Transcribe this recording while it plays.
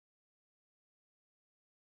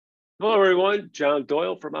Hello, everyone. John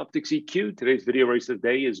Doyle from Optics EQ. Today's video race of the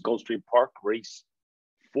day is Gulfstream Park Race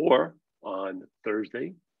 4 on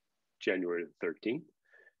Thursday, January 13th.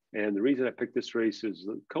 And the reason I picked this race is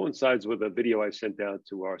it coincides with a video I sent out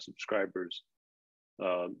to our subscribers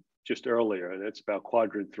just earlier, and it's about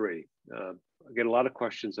Quadrant 3. I get a lot of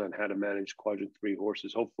questions on how to manage Quadrant 3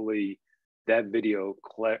 horses. Hopefully that video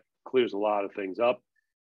clears a lot of things up,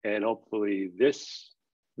 and hopefully this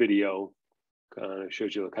video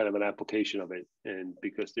shows you kind of an application of it. And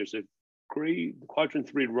because there's a great Quadrant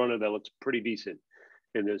 3 runner that looks pretty decent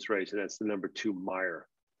in this race, and that's the number 2 Meyer.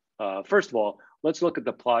 First of all, let's look at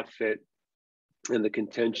the plot fit and the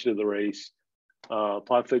contention of the race.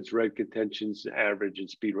 Plot fit's red contentions, average, and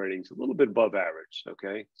speed ratings a little bit above average.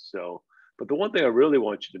 Okay, so but the one thing I really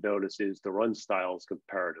want you to notice is the run styles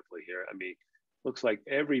comparatively here. I mean, looks like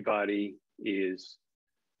everybody is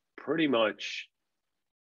pretty much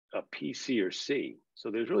a P, C, or C.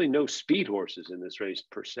 So there's really no speed horses in this race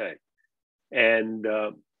per se. And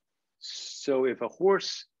so if a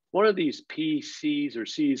horse, one of these P, Cs, or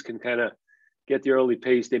Cs can kind of get the early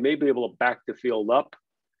pace, they may be able to back the field up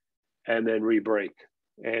and then re-break.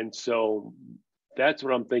 And so that's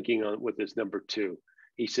what I'm thinking on with this number 2.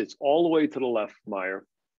 He sits all the way to the left, Meyer,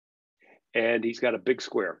 and he's got a big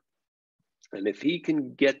square. And if he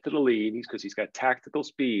can get to the lead, because he's got tactical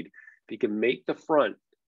speed, if he can make the front,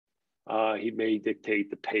 he may dictate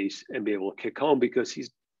the pace and be able to kick home because he's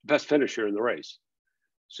the best finisher in the race.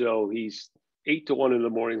 So he's 8-1 in the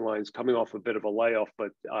morning lines, coming off a bit of a layoff, but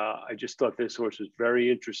I just thought this horse was very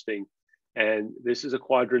interesting. And this is a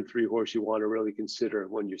Quadrant 3 horse you want to really consider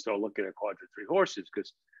when you start looking at Quadrant 3 horses,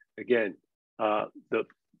 because again,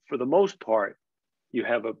 for the most part, you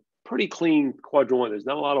have a pretty clean Quadrant 1. There's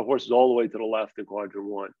not a lot of horses all the way to the left in Quadrant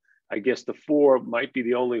 1. I guess the 4 might be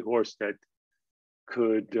the only horse that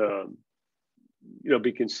could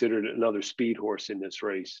be considered another speed horse in this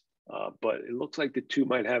race. But it looks like the 2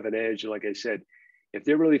 might have an edge. And like I said, if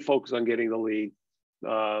they're really focused on getting the lead,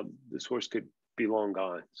 this horse could be long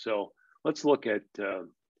gone. So let's look at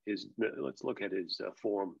his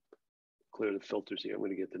form. Clear the filters here. I'm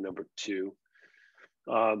going to get the number 2.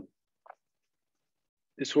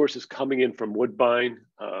 This horse is coming in from Woodbine.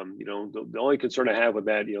 The only concern I have with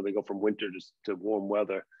that, they go from winter to warm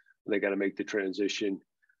weather. They got to make the transition.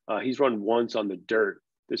 He's run once on the dirt.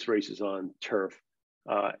 This race is on turf,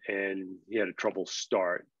 and he had a trouble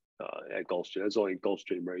start at Gulfstream. That's only a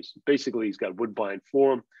Gulfstream race. Basically, he's got Woodbine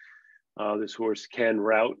form. This horse can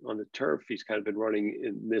route on the turf. He's kind of been running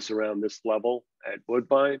in this around this level at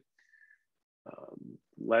Woodbine.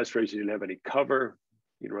 Last race, he didn't have any cover.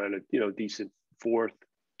 He ran a decent 4th,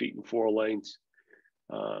 beaten 4 lengths.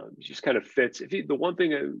 He just kind of fits. The one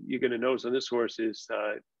thing you're going to notice on this horse is,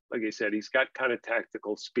 like I said, he's got kind of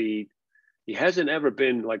tactical speed. He hasn't ever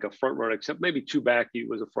been like a front runner, except maybe 2 back. He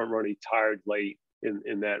was a front runner. He tired late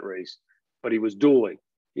in that race, but he was dueling.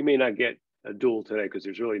 He may not get a duel today because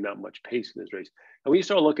there's really not much pace in this race. And when you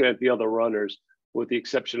start looking at the other runners, with the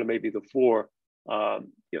exception of maybe the 4,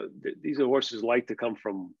 these are horses like to come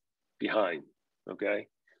from behind. Okay.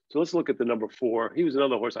 So let's look at the number 4. He was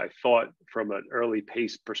another horse I thought from an early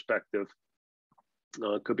pace perspective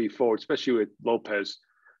could be forward, especially with Lopez,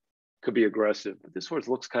 could be aggressive. But this horse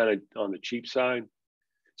looks kind of on the cheap side.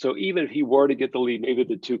 So even if he were to get the lead, maybe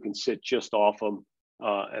the 2 can sit just off him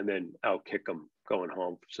and then outkick him going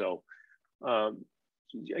home. So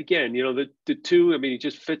again, the 2, I mean, he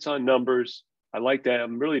just fits on numbers. I like that.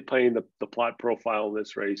 I'm really playing the plot profile in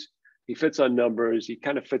this race. He fits on numbers. He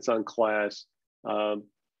kind of fits on class.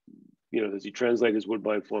 Does he translate his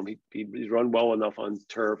Woodbine form? He's run well enough on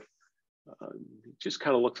turf. It just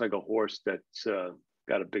kind of looks like a horse that's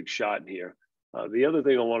got a big shot in here. The other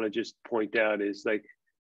thing I want to just point out is, like,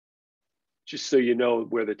 just so you know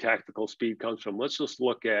where the tactical speed comes from, let's just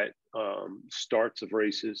look at starts of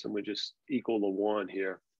races, and we just equal the 1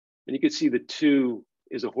 here. And you can see the 2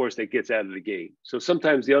 is a horse that gets out of the gate. So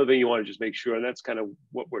sometimes the other thing you want to just make sure, and that's kind of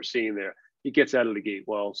what we're seeing there, he gets out of the gate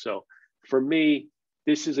well. So for me,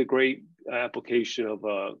 this is a great application of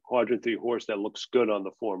a Quadrant 3 horse that looks good on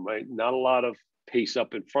the form, right? Not a lot of pace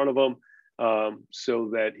up in front of him, so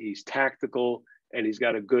that he's tactical and he's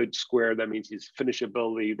got a good square. That means his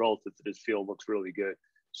finishability relative to this field looks really good.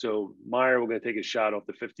 So Meyer, we're going to take a shot off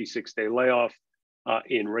the 56-day layoff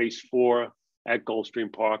in race 4 at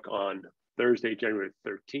Gulfstream Park on Thursday, January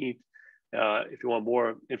 13th. If you want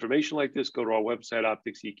more information like this, go to our website,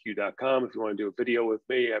 opticseq.com. If you want to do a video with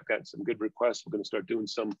me, I've got some good requests. We're going to start doing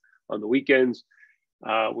some on the weekends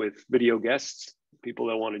with video guests, people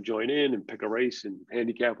that want to join in and pick a race and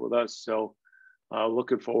handicap with us. So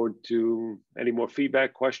looking forward to any more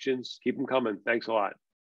feedback, questions. Keep them coming. Thanks a lot.